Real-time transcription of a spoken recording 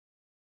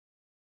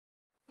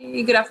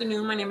Hey, good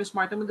afternoon. My name is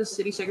Martha with the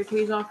City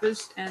Secretary's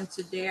Office, and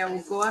today I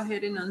will go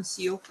ahead and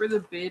unseal for the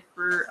bid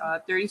for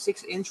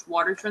 36-inch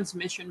water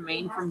transmission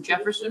main from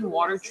Jefferson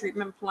Water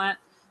Treatment Plant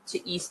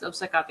to east of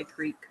Zacate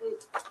Creek.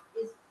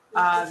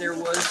 There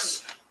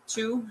was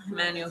two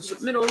manual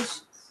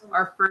submittals.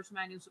 Our first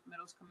manual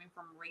submittal is coming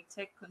from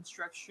Raytech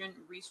Construction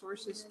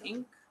Resources,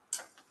 Inc.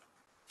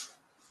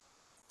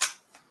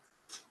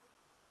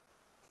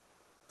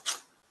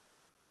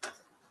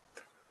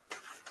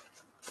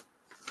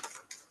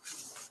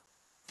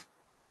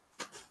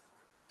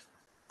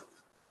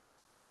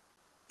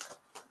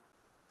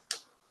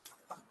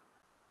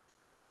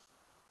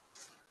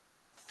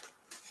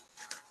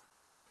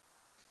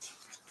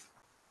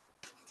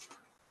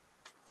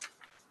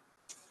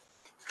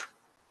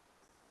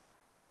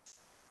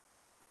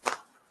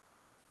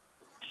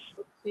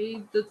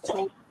 Okay, the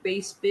total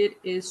base bid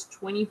is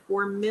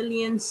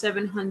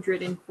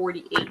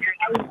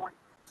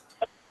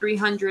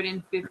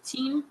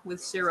 $24,748,315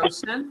 with 0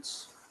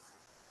 cents.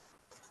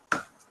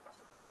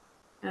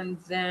 And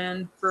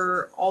then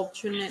for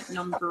alternate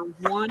number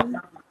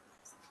 1,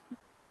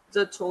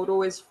 the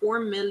total is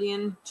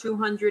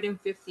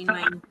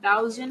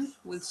 $4,259,000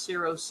 with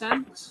 0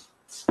 cents.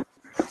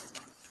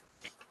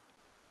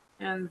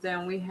 And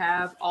then we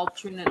have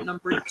alternate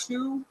number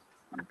 2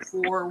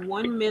 for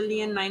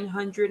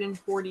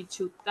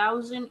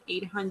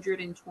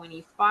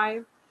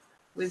 $1,942,825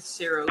 with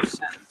 0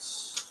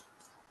 cents.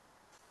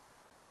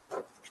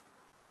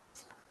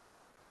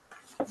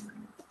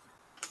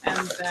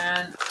 And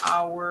then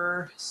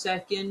our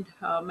second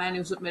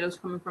manual submittal is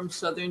coming from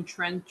Southern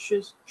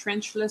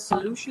Trenchless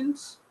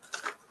Solutions.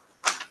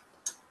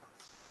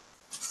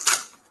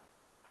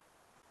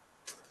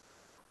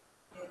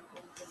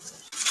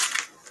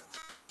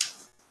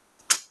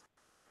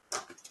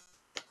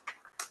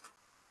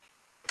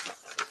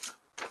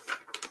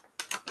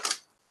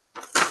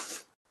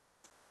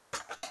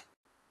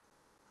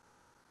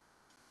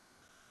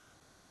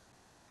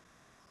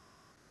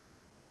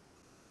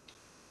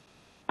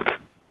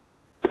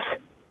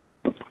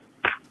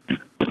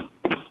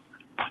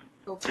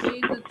 Okay,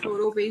 the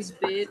total base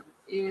bid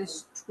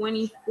is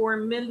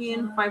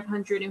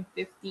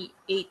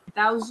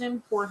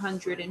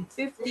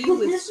 $24,558,450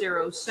 with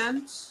 0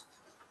 cents.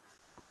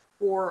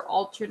 For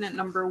alternate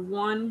number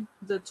 1,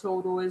 the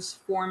total is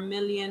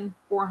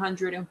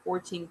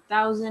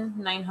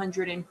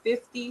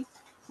 $4,414,950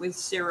 with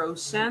 0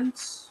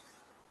 cents.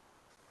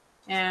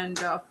 And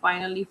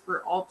finally,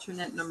 for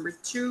alternate number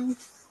 2,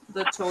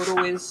 the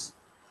total is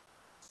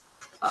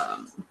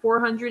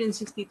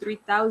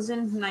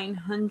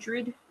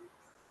 $463,900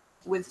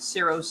 with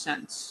 0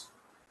 cents.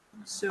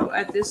 So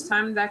at this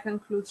time, that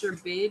concludes our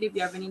bid. If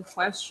you have any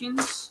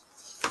questions,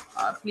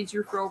 please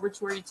refer over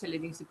to our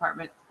utilities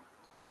department.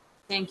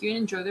 Thank you and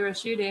enjoy the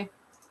rest of your day.